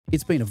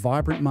It's been a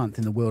vibrant month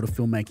in the world of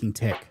filmmaking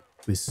tech,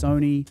 with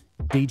Sony,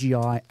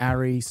 DJI,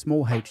 ARRI,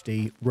 Small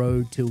HD,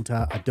 Rode,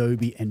 TILTA,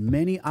 ADOBE, and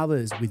many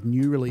others with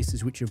new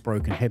releases which have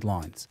broken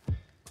headlines.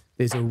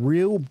 There's a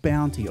real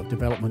bounty of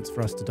developments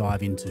for us to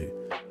dive into,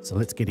 so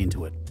let's get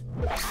into it.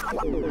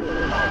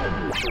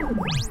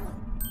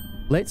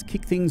 Let's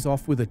kick things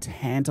off with a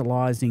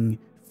tantalizing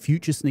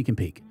future sneak and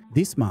peek.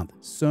 This month,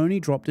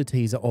 Sony dropped a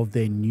teaser of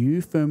their new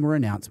firmware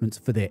announcements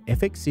for their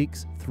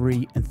FX6,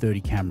 3 and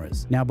 30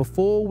 cameras. Now,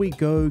 before we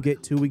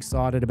get too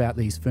excited about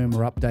these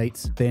firmware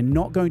updates, they're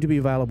not going to be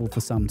available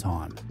for some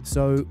time.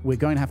 So we're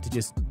going to have to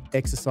just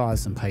exercise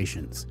some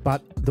patience.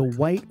 But the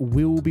wait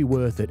will be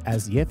worth it,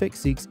 as the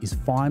FX6 is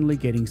finally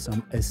getting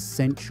some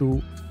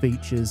essential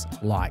features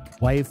like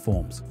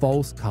waveforms,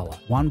 false color,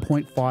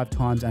 1.5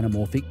 times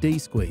anamorphic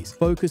D-squeeze,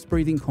 focus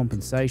breathing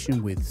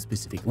compensation with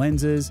specific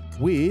lenses,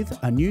 with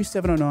a new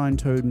 709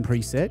 tone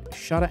preset,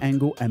 shutter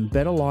angle, and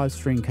better live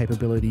stream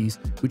capabilities,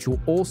 which will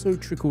also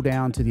trickle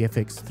down to the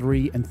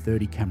FX3 and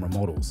 30 camera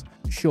models.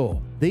 Sure,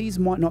 these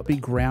might not be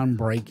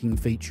groundbreaking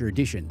feature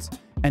additions,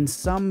 and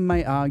some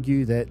may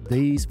argue that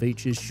these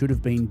features should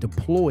have been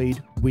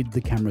deployed with the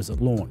cameras at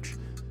launch.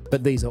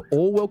 But these are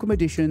all welcome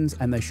additions,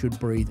 and they should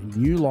breathe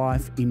new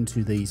life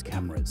into these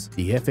cameras.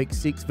 The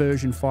FX6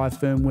 version 5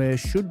 firmware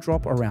should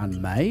drop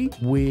around May,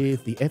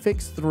 with the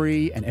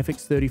FX3 and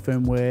FX30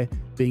 firmware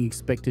being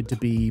expected to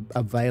be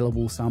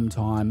available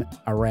sometime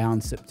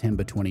around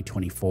September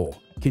 2024.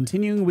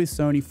 Continuing with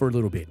Sony for a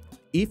little bit.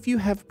 If you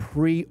have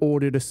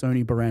pre-ordered a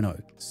Sony Burano,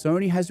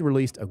 Sony has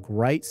released a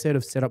great set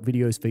of setup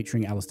videos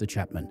featuring Alistair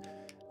Chapman.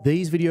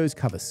 These videos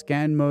cover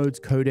scan modes,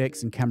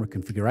 codecs, and camera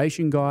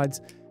configuration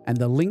guides, and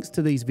the links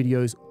to these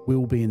videos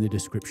will be in the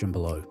description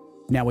below.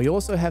 Now, we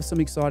also have some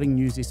exciting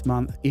news this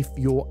month if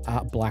you're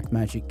a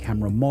Blackmagic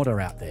camera modder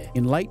out there.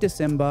 In late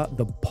December,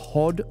 the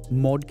Pod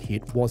mod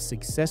kit was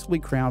successfully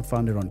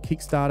crowdfunded on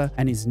Kickstarter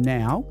and is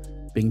now,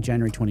 being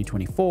January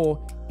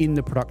 2024, in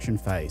the production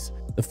phase.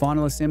 The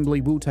final assembly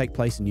will take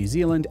place in New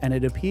Zealand, and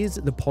it appears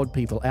that the pod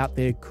people out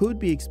there could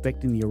be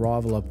expecting the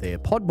arrival of their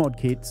pod mod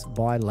kits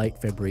by late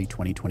February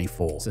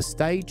 2024. So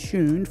stay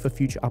tuned for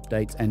future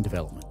updates and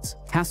developments.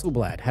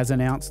 HASSELBLAD has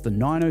announced the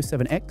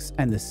 907x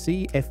and the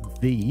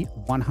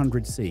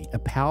CFV100C, a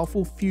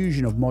powerful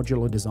fusion of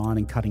modular design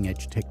and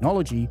cutting-edge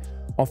technology,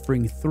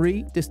 offering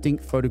 3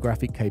 distinct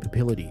photographic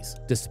capabilities.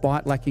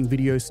 Despite lacking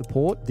video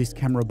support, this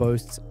camera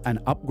boasts an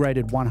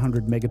upgraded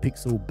 100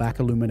 megapixel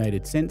back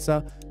illuminated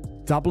sensor,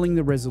 doubling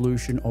the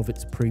resolution of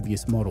its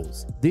previous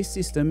models. This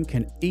system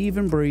can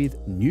even breathe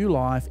new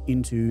life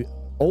into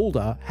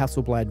older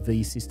HASSELBLAD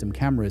V system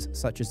cameras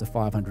such as the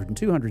 500 and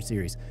 200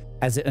 series,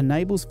 as it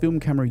enables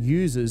film camera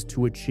users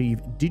to achieve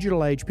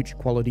digital age picture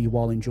quality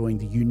while enjoying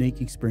the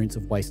unique experience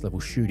of waist level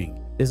shooting.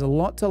 There's a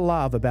lot to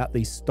love about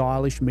these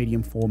stylish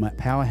medium format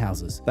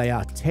powerhouses. They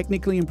are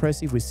technically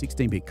impressive with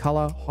 16-bit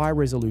color, high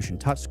resolution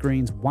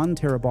touchscreens, 1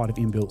 terabyte of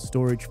inbuilt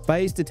storage,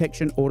 phase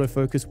detection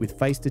autofocus with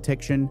face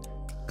detection,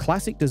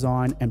 classic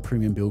design, and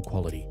premium build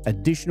quality.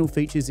 Additional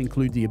features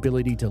include the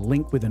ability to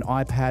link with an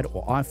iPad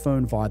or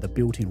iPhone via the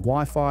built-in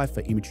Wi-Fi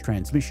for image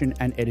transmission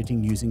and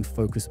editing using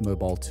Focus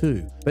Mobile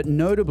 2. But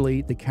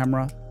notably, the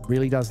camera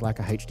really does lack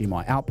a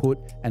HDMI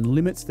output and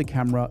limits the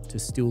camera to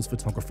stills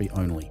photography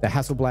only. The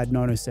HASSELBLAD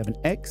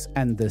 907x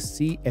and the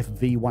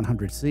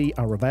CFV100C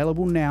are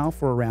available now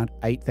for around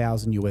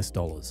 $8,000 US.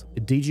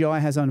 DJI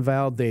has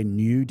unveiled their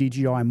new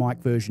DJI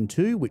MIC version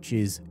 2, which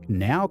is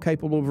now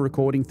capable of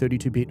recording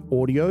 32-bit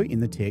audio in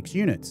the TX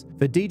units.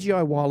 For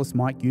DJI wireless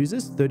mic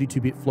users,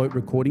 32-bit float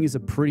recording is a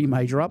pretty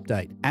major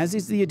update, as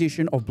is the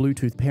addition of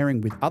Bluetooth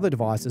pairing with other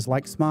devices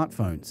like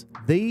smartphones.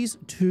 These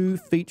 2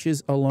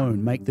 features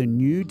alone make the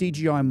new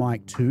DJI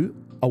MIC 2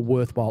 a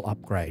worthwhile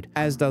upgrade,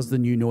 as does the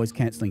new noise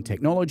cancelling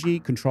technology,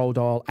 control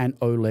dial, and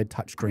OLED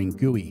touchscreen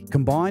GUI.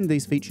 Combined,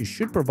 these features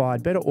should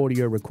provide better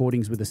audio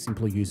recordings with a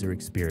simpler user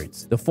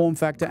experience. The form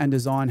factor and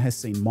design has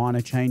seen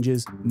minor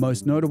changes.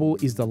 Most notable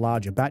is the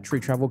larger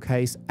battery travel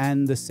case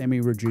and the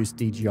semi-reduced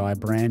DJI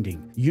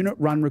branding. Unit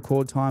run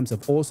record times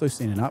have also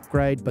seen an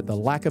upgrade, but the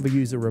lack of a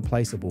user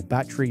replaceable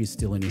battery is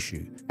still an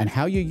issue. And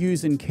how you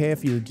use and care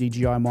for your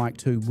DJI MIC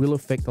 2 will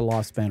affect the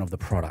lifespan of the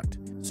product.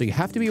 So you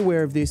have to be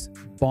aware of this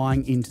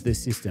buying into the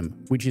system,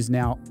 which is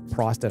now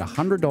priced at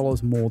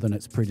 $100 more than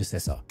its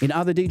predecessor. In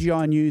other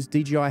DJI news,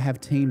 DJI have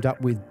teamed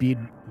up with Bid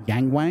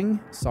Yangwang.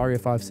 Sorry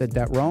if I've said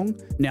that wrong.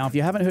 Now, if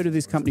you haven't heard of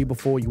this company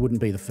before, you wouldn't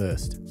be the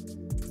first.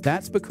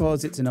 That's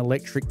because it's an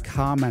electric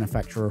car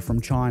manufacturer from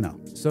China.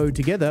 So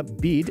together,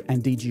 Bid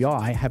and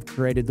DJI have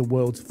created the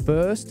world's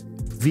first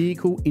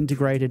vehicle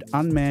integrated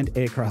unmanned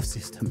aircraft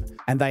system,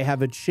 and they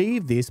have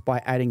achieved this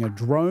by adding a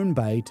drone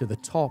bay to the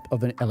top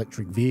of an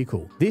electric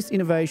vehicle. This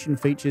innovation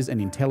features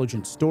an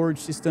intelligent storage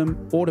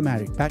system,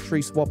 automatic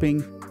battery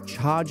swapping,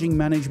 charging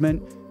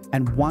management,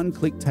 and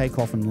one-click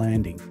takeoff and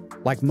landing.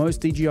 Like most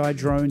DJI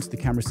drones, the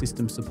camera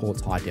system supports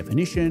high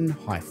definition,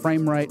 high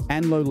frame rate,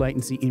 and low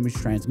latency image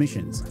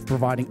transmissions,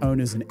 providing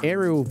owners an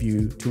aerial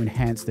view to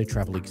enhance their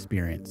travel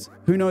experience.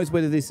 Who knows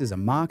whether this is a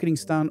marketing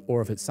stunt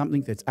or if it's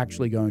something that's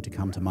actually going to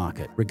come to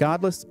market.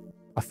 Regardless,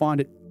 I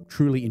find it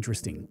truly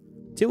interesting.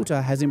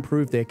 TILTA has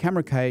improved their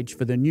camera cage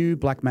for the new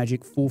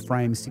Blackmagic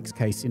full-frame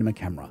 6K cinema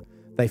camera.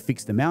 They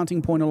fixed the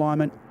mounting point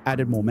alignment,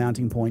 added more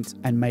mounting points,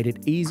 and made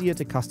it easier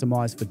to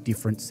customize for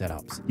different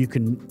setups. You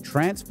can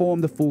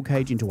transform the full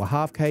cage into a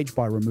half cage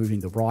by removing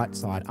the right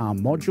side arm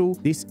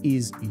module. This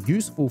is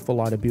useful for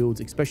lighter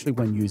builds, especially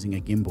when using a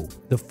gimbal.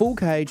 The full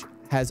cage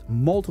has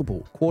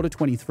multiple quarter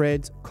 20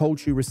 threads, cold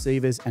shoe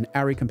receivers, an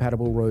ARRI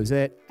compatible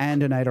rosette,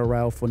 and an NATO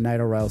rail for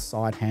NATO rail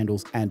side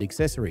handles and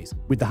accessories.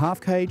 With the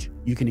half cage,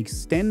 you can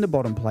extend the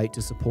bottom plate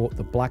to support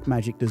the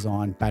Blackmagic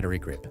design battery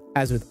grip.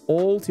 As with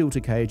all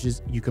TILTA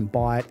cages, you can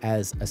buy it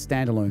as a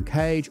standalone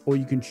cage, or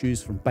you can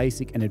choose from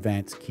basic and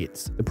advanced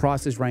kits. The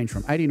prices range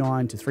from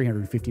 $89 to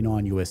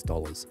 $359 US.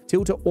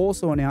 TILTA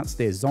also announced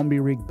their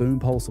Zombie Rig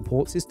boompole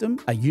support system,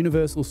 a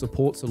universal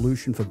support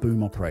solution for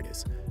boom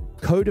operators.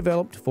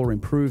 Co-developed for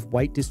improved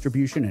weight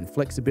distribution and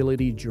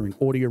flexibility during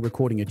audio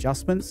recording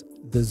adjustments,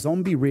 the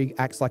Zombie Rig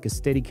acts like a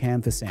steady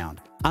cam for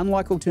sound.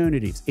 Unlike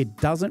alternatives, it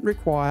doesn't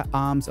require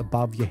arms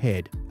above your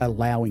head,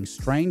 allowing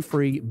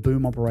strain-free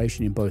boom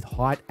operation in both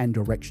height and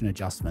direction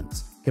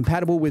adjustments.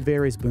 Compatible with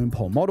various boom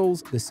pole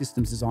models, the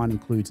system's design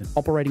includes an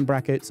operating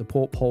bracket,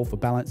 support pole for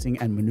balancing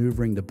and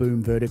maneuvering the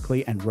boom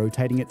vertically and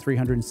rotating it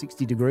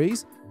 360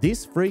 degrees.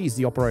 This frees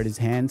the operator's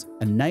hands,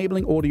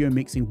 enabling audio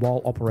mixing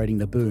while operating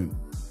the boom.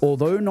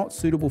 Although not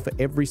suitable for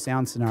every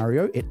sound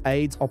scenario, it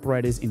aids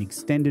operators in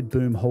extended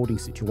boom holding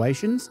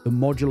situations. The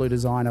modular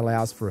design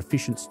allows for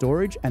efficient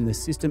storage, and the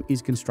system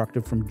is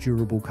constructed from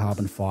durable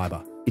carbon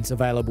fiber. It's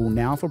available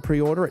now for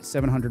pre-order at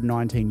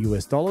 $719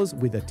 US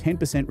with a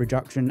 10%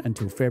 reduction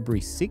until February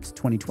 6,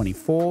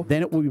 2024.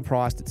 Then it will be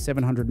priced at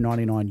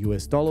 $799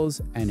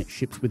 US and it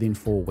ships within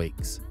 4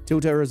 weeks.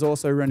 TILTA has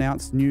also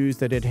announced news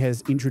that it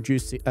has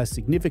introduced a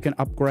significant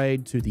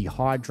upgrade to the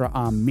HYDRA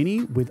ARM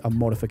MINI with a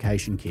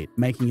modification kit,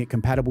 making it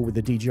compatible with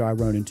the DJI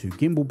Ronin 2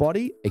 gimbal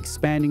body,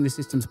 expanding the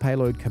system's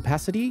payload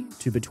capacity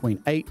to between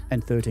 8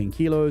 and 13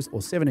 kilos or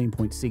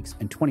 17.6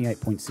 and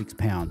 28.6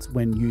 pounds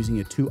when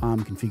using a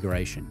 2-arm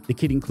configuration. The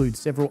kit includes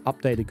several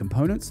updated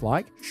components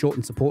like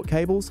shortened support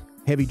cables,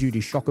 heavy-duty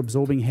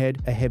shock-absorbing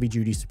head, a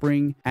heavy-duty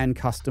spring, and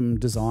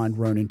custom-designed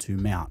Ronin 2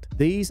 mount.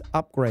 These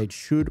upgrades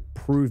should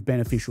prove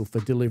beneficial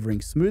for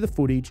delivering smoother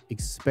footage,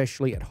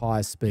 especially at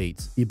higher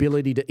speeds. The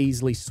ability to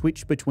easily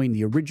switch between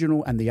the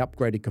original and the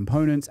upgraded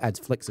components adds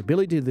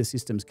flexibility to the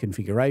system's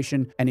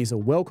configuration and is a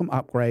welcome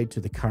upgrade to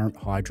the current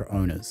HYDRA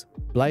owners.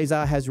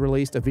 BLAZAR has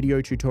released a video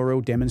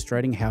tutorial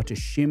demonstrating how to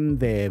shim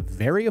their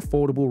very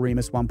affordable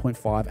Remus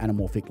 1.5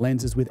 anamorphic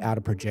lenses without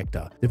a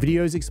projector. The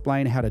videos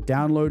explain how to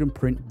download and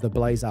print the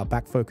BLAZAR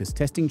back focus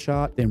testing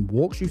chart, then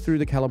walks you through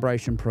the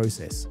calibration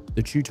process.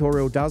 The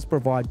tutorial does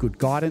provide good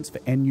guidance for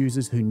end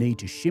users who need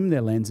to shim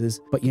their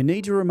lenses, but you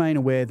need to remain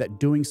aware that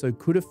doing so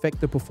could affect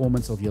the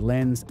performance of your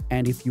lens,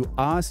 and if you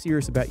are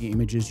serious about your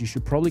images, you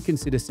should probably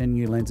consider sending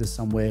your lenses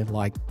somewhere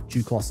like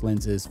Duclos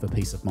lenses for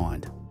peace of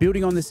mind.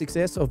 Building on the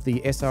success of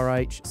the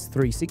SRH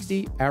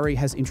 360, ARRI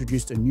has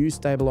introduced a new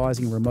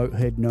stabilizing remote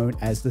head known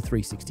as the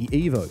 360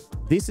 EVO.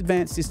 This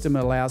advanced system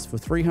allows for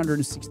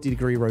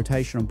 360-degree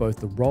rotation on both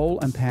the roll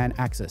and pan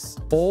axis,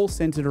 all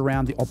centered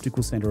around the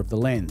optical center of the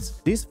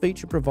lens. This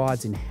feature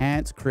provides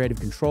enhanced creative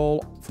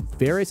control for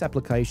various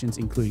applications,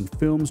 including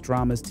films,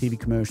 dramas, TV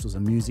commercials,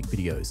 and music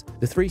videos.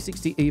 The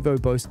 360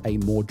 EVO boasts a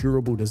more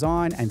durable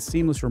design and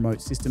seamless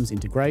remote systems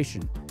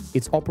integration.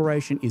 Its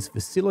operation is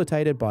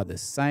facilitated by the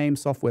same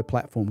software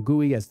platform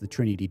GUI as the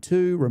Trinity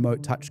 2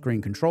 remote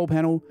touchscreen control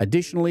panel.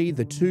 Additionally,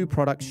 the two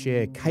products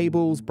share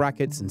cables,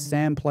 brackets, and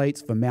SAM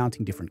plates for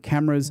mounting different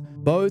cameras.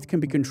 Both can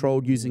be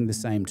controlled using the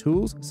same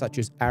tools, such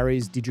as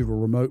ARRI's digital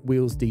remote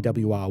wheels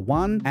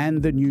DWR1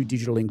 and the new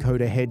digital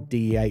encoder head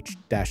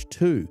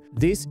DEH-2.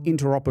 This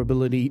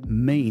interoperability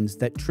means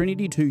that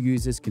Trinity 2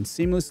 users can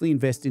seamlessly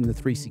invest in the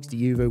 360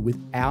 EVO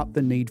without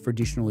the need for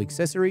additional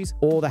accessories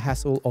or the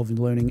hassle of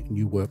learning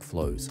new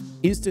workflows.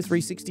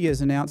 Insta360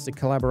 has announced a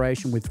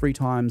collaboration with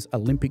 3-time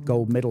Olympic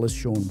gold medalist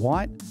Shawn.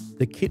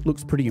 The kit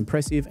looks pretty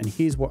impressive, and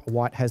here's what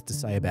White has to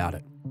say about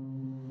it.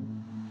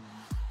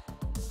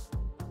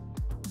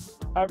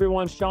 Hi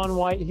everyone, Shawn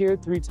White here,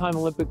 3-time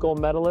Olympic gold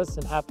medalist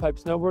in halfpipe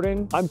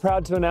snowboarding. I'm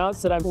proud to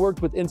announce that I've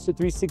worked with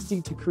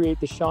Insta360 to create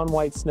the Shawn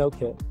White Snow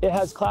Kit. It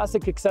has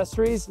classic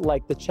accessories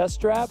like the chest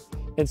strap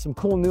and some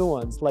cool new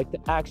ones like the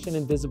Action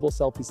Invisible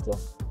Selfie Still.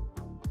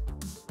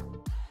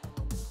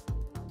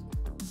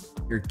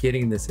 You're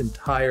getting this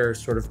entire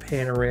sort of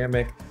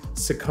panoramic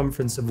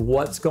circumference of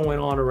what's going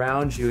on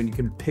around you, and you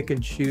can pick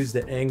and choose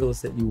the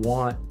angles that you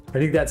want. I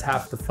think that's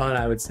half the fun,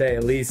 I would say,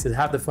 at least.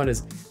 Half the fun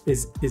is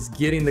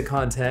getting the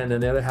content, and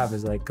then the other half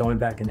is like going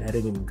back and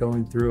editing and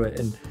going through it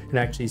and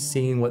actually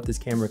seeing what this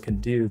camera can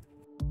do.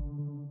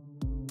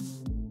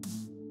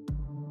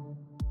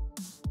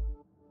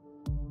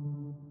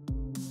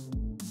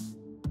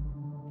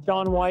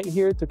 Shawn White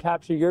here to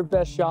capture your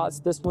best shots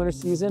this winter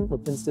season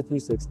with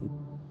Insta360.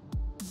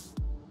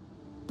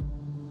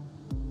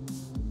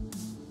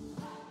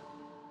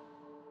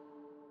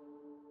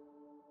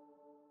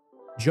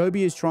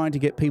 JOBY is trying to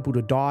get people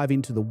to dive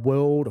into the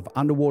world of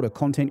underwater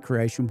content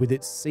creation with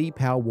its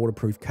C-Power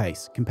waterproof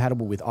case,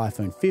 compatible with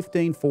iPhone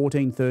 15,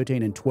 14,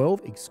 13, and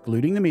 12,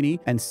 excluding the Mini,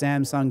 and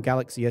Samsung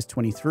Galaxy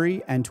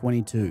S23 and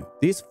 22.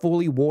 This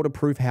fully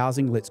waterproof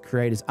housing lets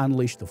creators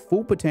unleash the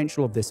full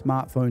potential of their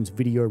smartphone's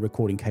video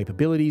recording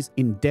capabilities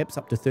in depths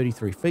up to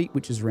 33 feet,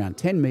 which is around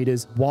 10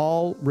 meters,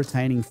 while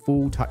retaining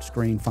full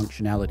touchscreen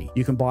functionality.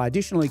 You can buy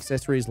additional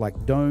accessories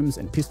like domes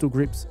and pistol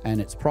grips, and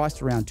it's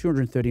priced around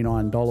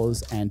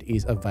 $239 and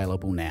is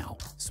available now.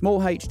 Small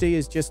HD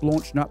has just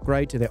launched an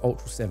upgrade to their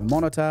Ultra 7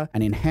 monitor,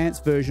 an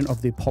enhanced version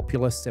of the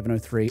popular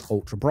 703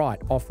 Ultra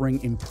Bright,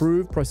 offering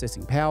improved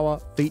processing power,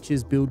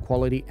 features, build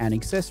quality, and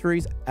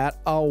accessories at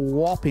a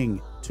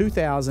whopping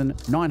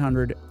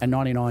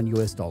 $2,999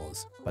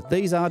 US. But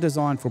these are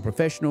designed for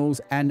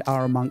professionals and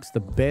are amongst the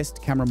best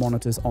camera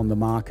monitors on the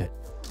market.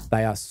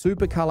 They are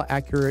super color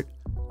accurate,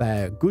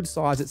 they are good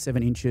size at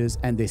 7 inches,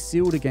 and they're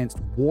sealed against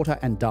water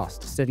and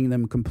dust, setting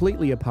them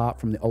completely apart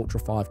from the Ultra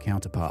 5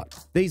 counterpart.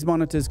 These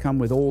monitors come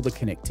with all the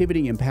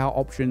connectivity and power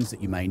options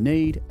that you may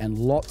need, and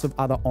lots of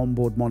other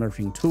onboard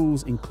monitoring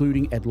tools,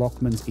 including Ed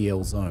Lockman's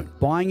EL Zone.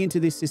 Buying into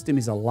this system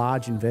is a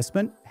large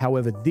investment.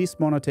 However, this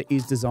monitor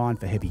is designed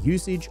for heavy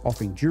usage,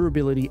 offering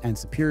durability and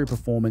superior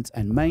performance,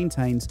 and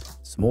maintains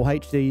Small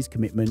HD's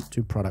commitment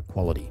to product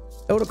quality.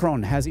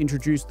 EDELKRONE has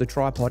introduced the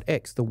Tripod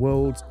X, the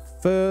world's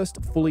first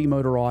fully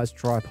motorized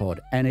tripod,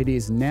 and it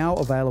is now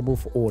available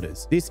for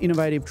orders. This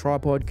innovative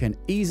tripod can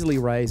easily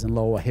raise and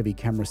lower heavy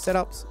camera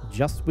setups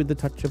just with the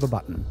touch of a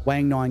button.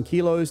 Weighing 9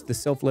 kilos, the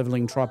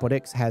self-leveling Tripod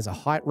X has a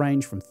height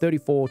range from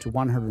 34 to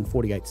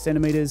 148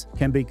 centimeters,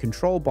 can be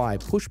controlled by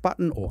push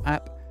button or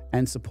app,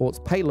 and supports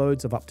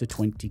payloads of up to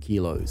 20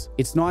 kilos.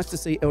 It's nice to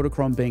see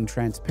EDELKRONE being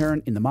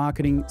transparent in the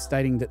marketing,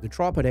 stating that the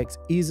Tripod X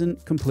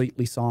isn't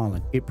completely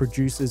silent. It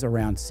produces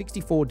around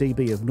 64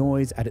 dB of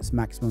noise at its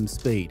maximum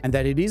speed, and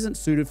that it isn't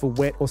suited for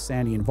wet or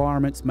sandy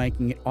environments,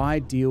 making it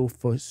ideal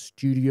for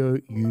studio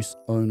use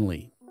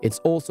only. It's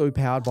also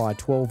powered by a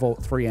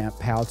 12-volt 3-amp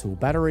power tool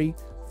battery.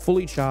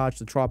 Fully charged,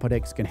 the Tripod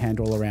X can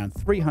handle around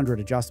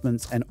 300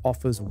 adjustments and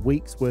offers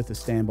weeks worth of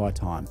standby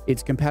time.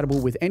 It's compatible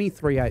with any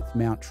 3/8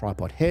 mount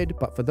tripod head,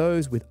 but for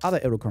those with other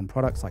EDELKRONE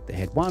products like the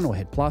Head 1 or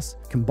Head Plus,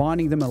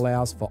 combining them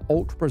allows for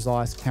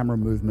ultra-precise camera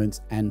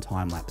movements and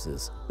time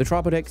lapses. The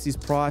Tripod X is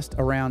priced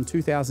around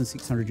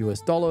 $2,600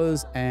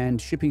 US,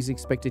 and shipping is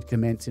expected to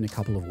commence in a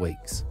couple of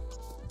weeks.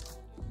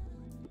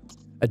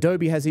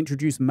 Adobe has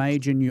introduced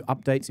major new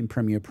updates in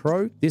Premiere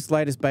Pro. This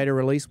latest beta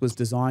release was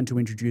designed to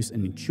introduce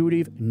an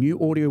intuitive new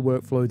audio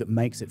workflow that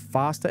makes it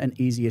faster and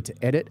easier to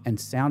edit and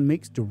sound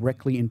mix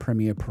directly in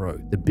Premiere Pro.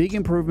 The big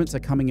improvements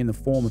are coming in the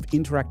form of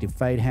interactive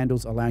fade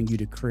handles, allowing you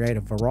to create a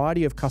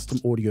variety of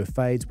custom audio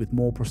fades with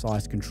more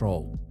precise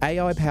control.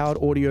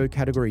 AI-powered audio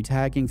category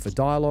tagging for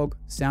dialogue,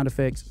 sound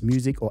effects,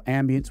 music, or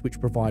ambience, which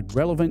provide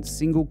relevant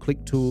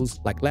single-click tools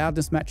like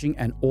loudness matching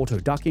and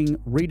auto-ducking,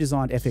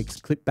 redesigned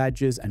FX clip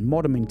badges, and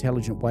modern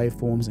intelligent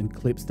waveforms and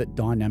clips that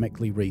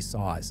dynamically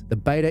resize. The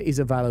beta is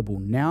available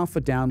now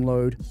for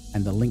download,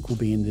 and the link will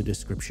be in the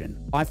description.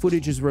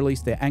 iFootage has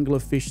released their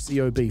ANGLERFISH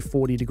COB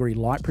 40-degree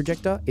light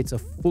projector. It's a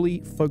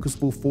fully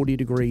focusable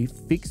 40-degree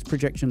fixed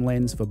projection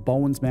lens for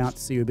Bowens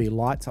mount COB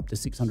lights up to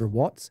 600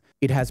 watts.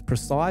 It has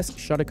precise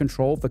shutter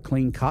control for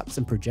clean cuts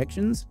and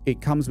projections.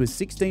 It comes with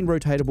 16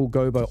 rotatable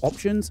gobo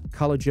options,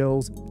 color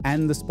gels,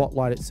 and the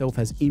spotlight itself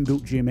has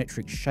inbuilt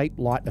geometric shape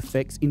light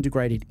effects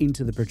integrated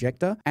into the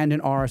projector, and an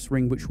iris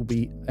ring, which will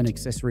be an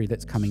accessory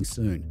that's coming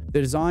soon.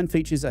 The design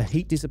features a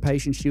heat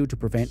dissipation shield to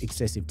prevent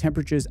excessive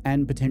temperatures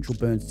and potential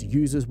burns to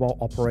users while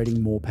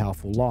operating more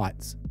powerful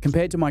lights.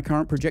 Compared to my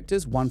current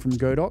projectors, one from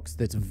Godox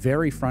that's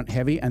very front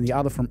heavy and the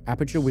other from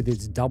Aperture with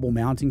its double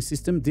mounting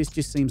system, this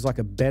just seems like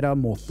a better,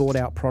 more thought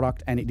out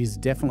product, and it is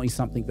definitely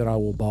something that I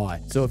will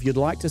buy. So if you'd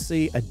like to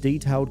see a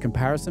detailed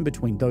comparison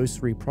between those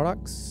three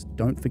products,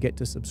 don't forget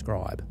to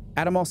subscribe.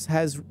 Atomos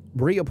has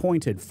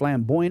reappointed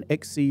flamboyant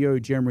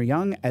ex-CEO Jeremy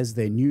Young as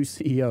their new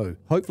CEO.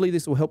 Hopefully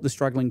this will help the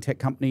struggling tech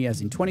company,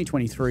 as in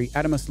 2023,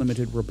 Atomos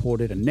Limited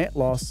reported a net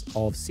loss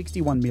of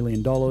 $61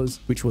 million,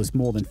 which was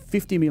more than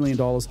 $50 million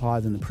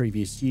higher than the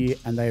previous year,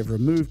 and they have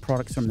removed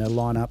products from their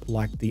lineup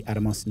like the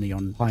Atomos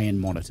Neon high-end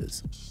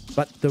monitors.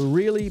 But the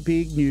really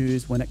big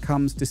news when it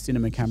comes to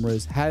cinema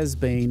cameras has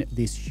been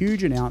this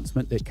huge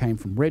announcement that came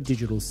from Red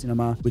Digital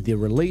Cinema with the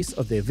release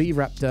of their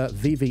VRaptoor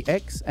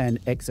VVX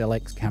and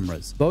XLX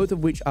cameras, both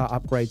of which are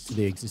upgrades to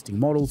the existing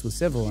models with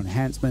several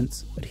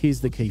enhancements, but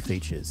here's the key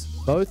features.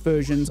 Both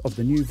versions of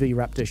the new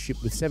VRaptoor ship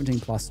with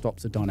 17+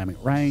 stops of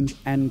dynamic range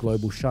and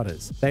global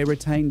shutters. They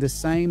retain the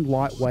same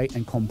lightweight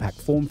and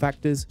compact form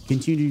factors,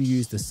 continue to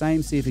use the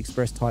same CF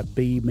Express Type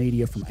B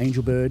media from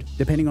Angelbird.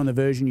 Depending on the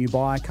version you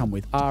buy, come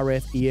with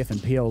RF, EF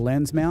and PL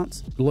lens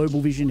mounts, Global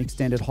Vision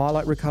extended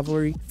highlight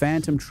recovery,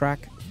 Phantom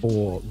Track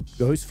or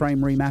ghost frame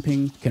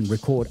remapping, can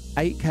record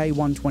 8K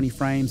 120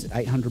 frames at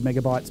 800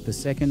 megabytes per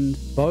second.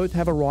 Both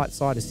have a right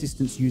side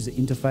assistance user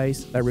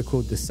interface. They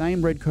record the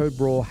same Red Code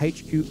RAW,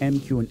 HQ,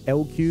 MQ and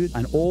LQ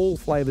and all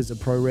flavors of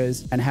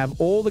ProRes, and have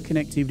all the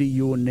connectivity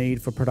you will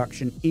need for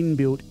production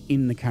inbuilt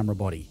in the camera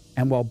body.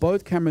 And while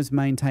both cameras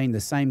maintain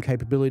the same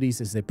capabilities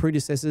as their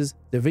predecessors,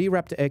 the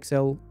VRaptor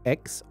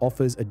XLX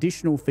offers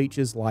additional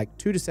features like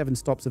 2 to 7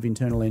 stops of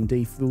internal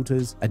ND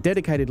filters, a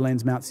dedicated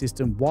lens mount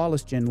system,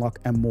 wireless gen lock,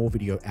 and more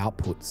video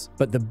outputs.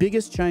 But the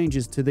biggest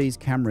changes to these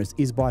cameras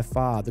is by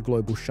far the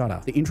global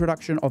shutter, the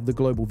introduction of the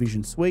global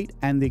vision suite,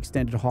 and the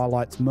extended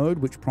highlights mode,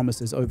 which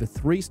promises over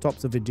 3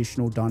 stops of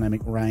additional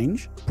dynamic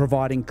range,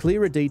 providing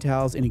clearer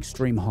details in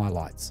extreme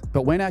highlights.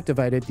 But when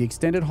activated, the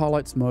extended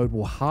highlights mode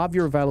will halve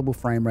your available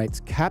frame rates,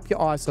 cap your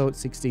ISO at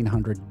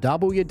 1600,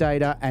 double your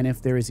data, and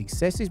if there is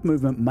excessive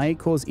movement, may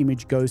cause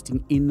image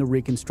ghosting in the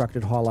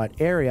reconstructed highlight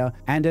area,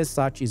 and as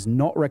such is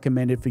not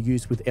recommended for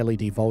use with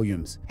LED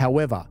volumes.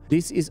 However,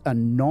 this is a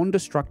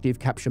non-destructive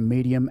capture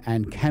medium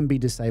and can be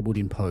disabled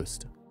in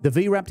post. The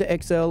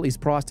VRaptor XL is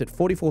priced at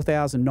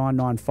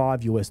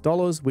 $44,995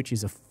 US, which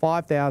is a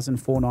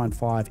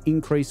 $5,495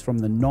 increase from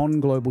the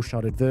non-global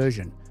shuttered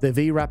version. The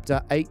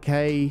VRaptor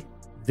 8K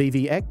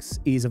VVX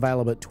is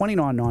available at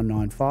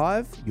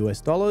 $29,995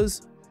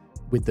 US,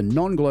 with the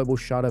non-global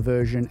shutter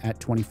version at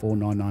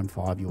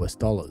 $24,995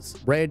 US.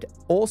 Red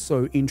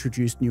also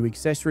introduced new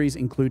accessories,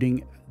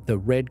 including the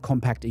Red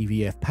Compact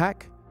EVF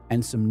pack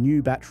and some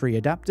new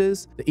battery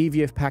adapters. The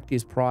EVF pack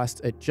is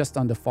priced at just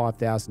under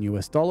 $5,000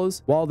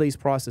 US. While these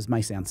prices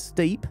may sound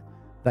steep,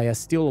 they are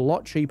still a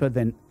lot cheaper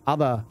than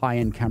other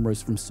high-end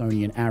cameras from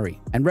Sony and ARRI.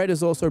 And Red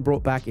has also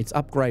brought back its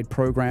upgrade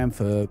program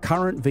for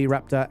current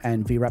VRaptor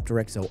and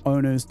VRaptor XL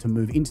owners to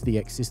move into the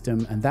X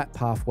system, and that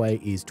pathway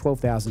is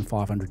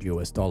 $12,500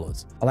 US.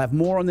 I'll have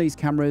more on these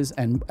cameras,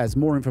 and as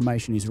more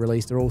information is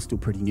released, they're all still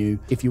pretty new.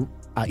 If you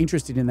are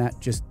interested in that,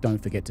 just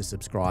don't forget to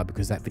subscribe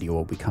because that video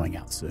will be coming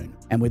out soon.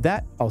 And with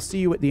that, I'll see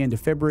you at the end of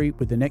February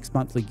with the next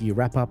monthly gear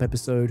wrap-up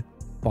episode.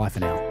 Bye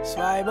for now.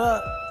 Swipe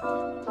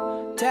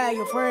up, tag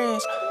your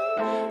friends,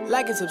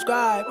 like and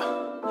subscribe,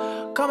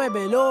 comment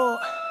below.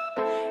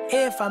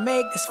 If I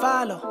make this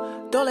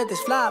follow, don't let this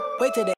flop, wait till the